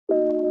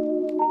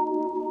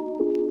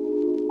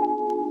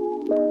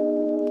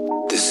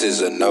This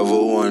is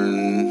another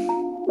one.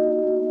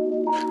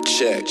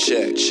 Check,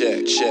 check,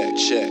 check, check,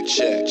 check,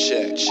 check,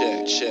 check,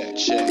 check, check,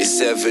 check. It's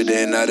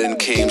evident I done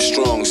came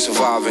strong,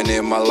 surviving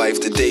in my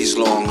life the days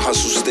long.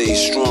 Hustle stays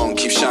strong,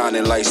 keep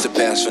shining lights to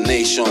pass for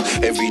nation.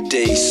 Every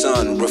day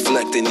sun,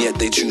 reflecting yet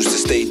they choose to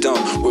stay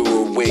dumb. We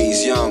were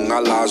ways young,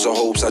 our lives are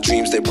hopes, our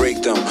dreams they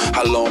break them.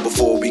 How long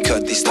before we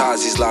cut these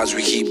ties, these lies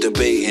we keep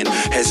debating?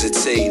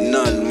 Hesitate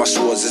none, my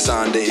sword's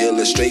designed to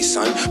illustrate,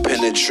 son.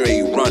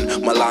 Penetrate,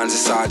 run, my lines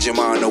inside your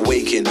mind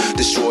awaken.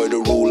 Destroy the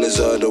rulers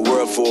of the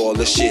world for all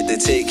the shit they're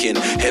taking.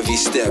 Heavy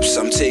steps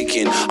I'm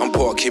taking, I'm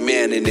part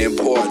Canadian and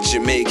part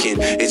Jamaican.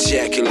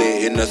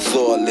 Ejaculate in a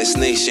thoughtless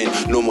nation,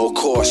 no more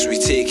course we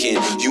taking.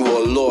 You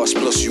are lost,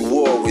 plus you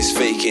always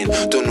faking.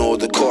 Don't know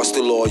the cost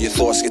till all your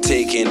thoughts get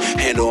taken.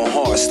 Hand on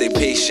heart, stay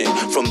patient.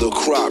 From the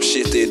crop,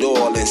 shift it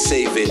all and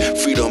save it.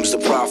 Freedom's the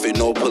profit,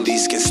 no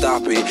police can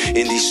stop it.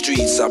 In these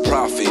streets I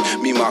profit,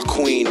 me my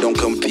queen don't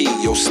compete,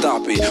 yo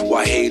stop it.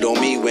 Why hate on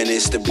me when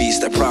it's the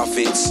beast that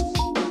profits?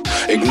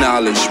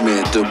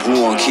 Acknowledgement, the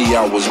born key,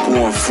 I was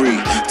born free.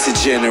 To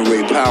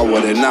generate power,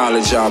 the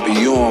knowledge I'll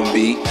be on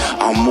me.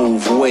 I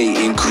move weight,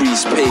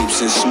 increase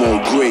papes, and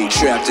smoke great.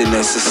 Trapped in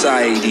a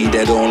society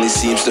that only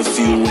seems to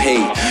fuel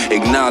hate.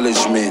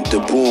 Acknowledgement, the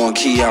born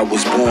key, I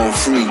was born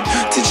free.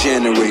 To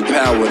generate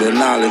power, the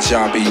knowledge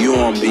I'll be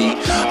on me.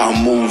 I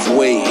move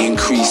weight,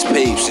 increase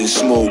papes, and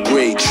smoke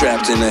great.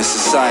 Trapped in a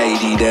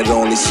society that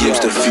only seems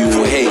to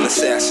fuel hate.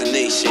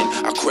 Assassination,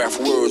 I craft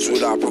words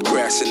without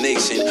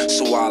procrastination.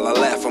 So while I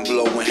laugh, I'm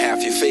blowing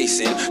half you're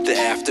facing, the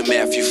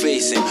aftermath you're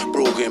facing.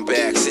 Broken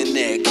backs in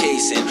that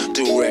casing,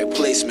 direct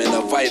placement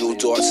of vital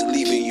thoughts,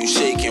 leaving you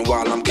shaking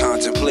while I'm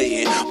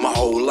contemplating my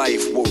whole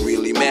life, what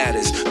really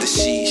matters. The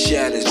sheet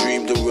shatters,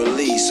 dream to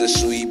release a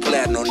sweet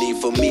plat, no need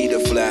for me to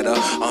flatter.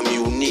 I'm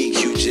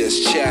unique, you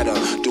just chatter.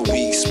 The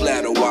weak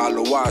splatter while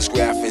the wise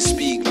graph and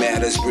speak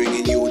matters,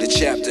 bringing you the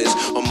chapters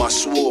of my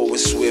sword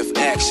with swift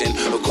action.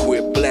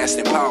 Equipped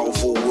blasting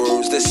powerful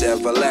words that's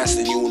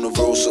everlasting,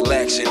 universal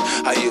action.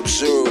 I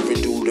observe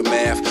and do the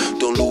math.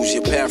 Don't lose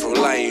your path,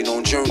 relying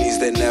on journeys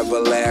that never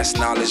last.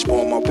 Knowledge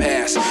born my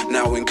past,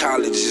 now in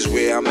college is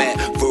where I'm at.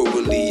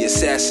 Verbally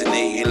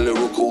assassinating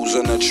lyricals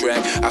on the track.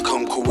 I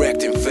come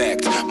correct, in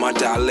fact, my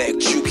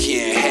dialect you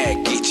can't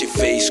hack. Get your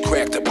face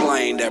cracked,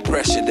 applying that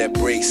pressure that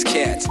breaks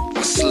cats.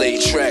 I slay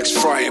tracks,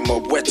 fry 'em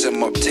up, wet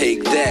 'em up,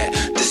 take that.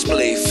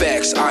 Display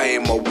facts, I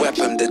am a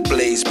weapon that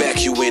blazes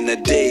back you in the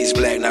days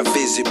black, not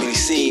visibly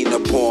seen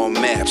upon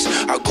maps.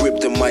 I grip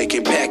the mic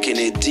and packing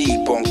it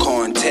deep on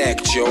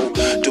contact, yo.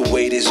 The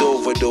wait is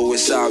over, though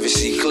it's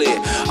obviously clear.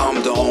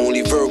 I'm the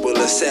only verbal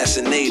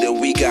assassinator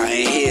we got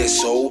in here,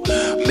 so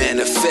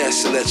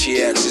manifest, let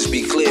your actions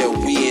be clear.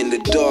 We in the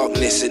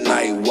darkness at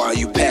night while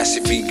you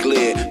passively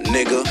glare,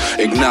 nigga.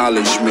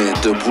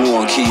 Acknowledgement, the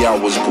born key, I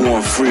was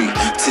born free.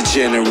 To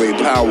generate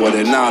power,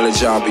 the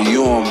knowledge I'll be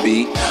on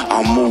me.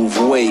 I move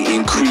weight,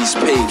 increase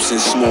papes, and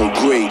smoke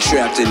great.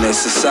 Trapped in a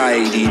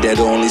society that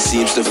only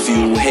seems to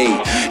fuel hate.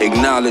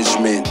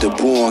 Acknowledgement, the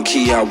born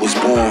key, I was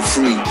born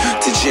free.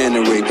 To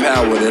generate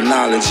power, the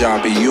knowledge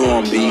I'll be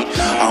on me.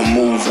 I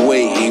move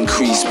weight,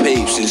 increase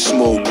papes, and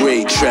smoke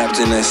great. Trapped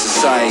in a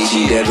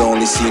society that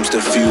only seems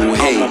to fuel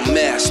hate. I'm a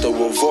master,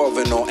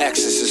 revolving on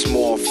axis is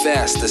more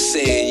faster.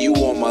 Saying you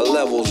on my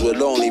levels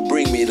would only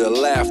bring me to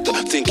laughter.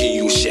 Thinking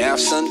you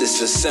shaft, son,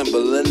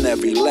 disassembling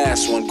every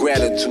last one.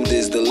 Gratitude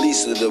is the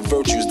least of the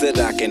virtues that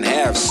I can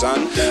have,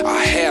 son.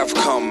 I have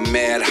come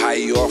mad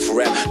high off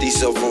rap.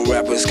 These other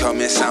rappers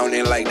coming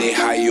sounding like they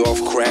high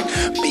off crack.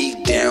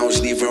 Beat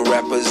downs, leaving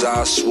rappers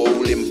all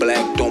swollen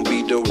black. Don't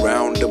beat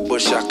around the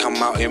bush, I come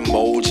out and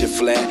mold you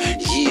flat.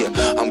 Yeah,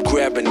 I'm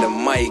grabbing the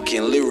mic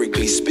and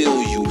lyrically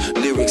spill you.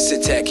 Lyrics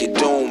attack your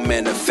dome,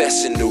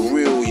 manifesting the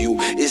real you.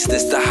 Is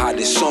this the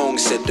hottest song?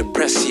 Said the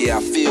press, yeah,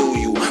 I feel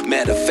you.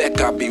 Matter of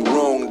fact, I'd be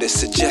wrong to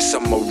suggest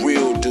I'm a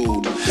real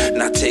dude.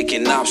 Not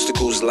taking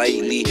obstacles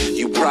lightly.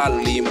 You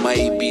probably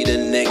might be the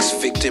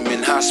next victim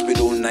in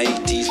hospital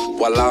nighties,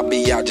 while I'll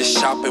be out just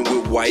shopping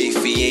with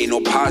wifey. Ain't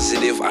no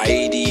positive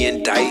ID,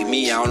 indict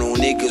me. I know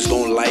niggas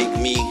don't like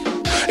me.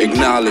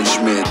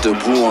 Acknowledgement, the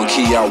born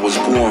key, I was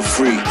born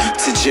free.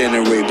 To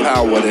generate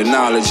power, the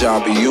knowledge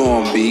I'll be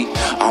on me.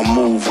 I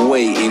move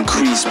weight,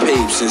 increase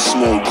papes, and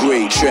smoke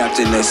great. Trapped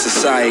in a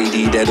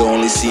society that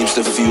only seems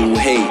to fuel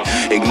hate.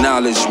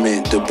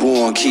 Acknowledgement, the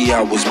born key,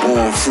 I was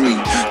born free.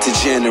 To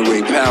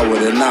generate power,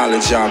 the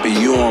knowledge I'll be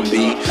on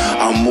me.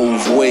 I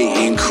move weight,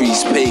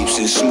 increase papes,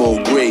 and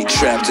smoke great.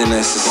 Trapped in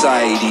a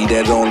society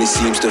that only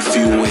seems to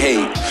fuel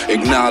hate.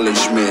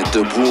 Acknowledgement,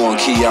 the born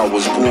key, I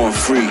was born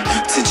free.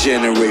 To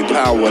generate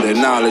power, the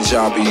knowledge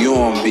I'll be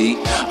on me.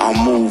 I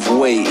move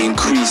weight,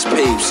 increase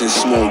papes, and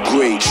smoke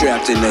great.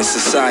 Trapped in a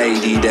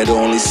society that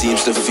only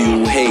seems to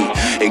fuel hate.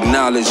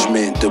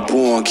 Acknowledgement, the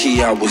born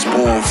key, I was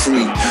born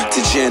free.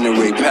 To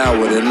generate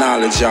power, the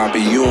knowledge I'll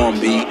be on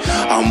me.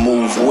 I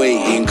move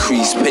weight,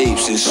 increase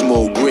papes, and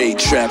smoke great.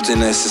 Trapped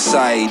in a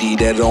society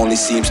that only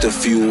seems to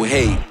fuel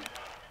hate.